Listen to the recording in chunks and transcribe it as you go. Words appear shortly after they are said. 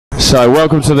So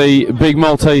welcome to the big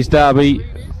Maltese derby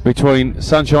between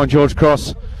Sunshine George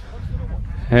Cross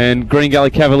and Green Gully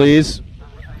Cavaliers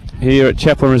here at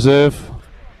Chaplin Reserve.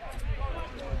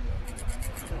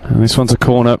 And this one's a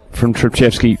corner from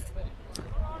Trpcevski.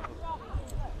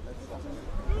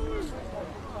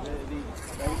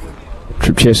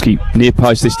 Trpcevski near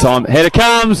post this time. Header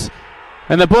comes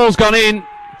and the ball's gone in.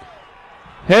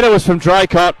 Header was from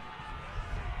Draycott,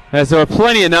 as there were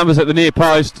plenty of numbers at the near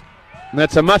post. And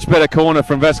that's a much better corner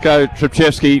from Vasko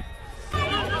Trpcevski.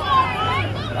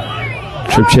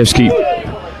 Trpcevski,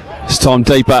 this time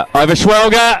deeper over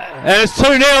Schwalger, and it's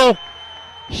 2-0.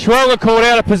 Schwalger caught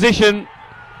out of position,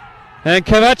 and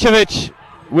Kovacevic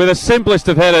with the simplest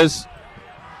of headers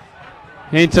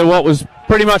into what was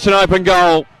pretty much an open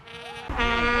goal.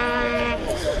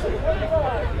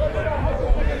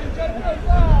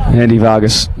 Andy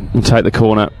Vargas will take the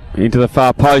corner into the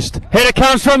far post. Header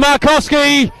comes from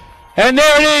Markovski, and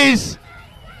there it is.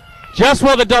 Just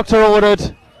what the doctor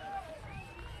ordered.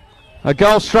 A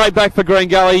goal straight back for Green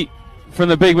Gully from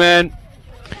the big man.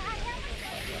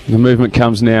 The movement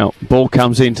comes now. Ball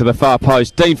comes into the far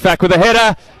post. Dean Fack with a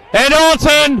header, and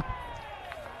Orton.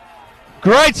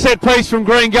 Great set piece from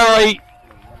Green Gully.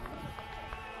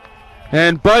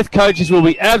 And both coaches will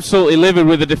be absolutely livid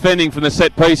with the defending from the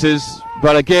set pieces.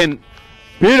 But again,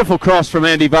 beautiful cross from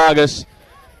Andy Vargas.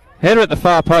 Header at the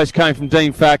far post came from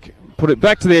Dean Fack. Put it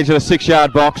back to the edge of the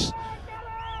 6-yard box.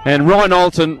 And Ryan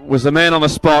Alton was the man on the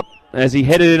spot as he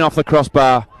headed in off the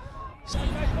crossbar.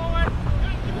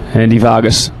 Andy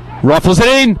Vargas rifles it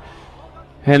in.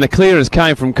 And the clearance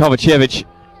came from Kovacevic.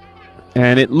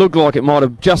 And it looked like it might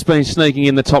have just been sneaking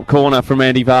in the top corner from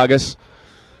Andy Vargas.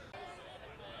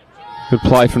 Good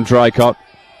play from Draycott.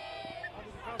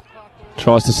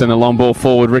 Tries to send the long ball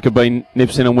forward. Riccobene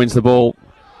nips in and wins the ball.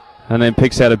 And then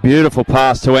picks out a beautiful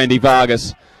pass to Andy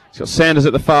Vargas. He's got Sanders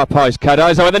at the far post.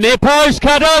 Cardozo at the near post.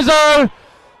 Cardozo!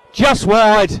 Just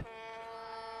wide.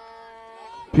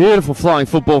 Beautiful flying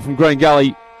football from Green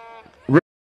Gully.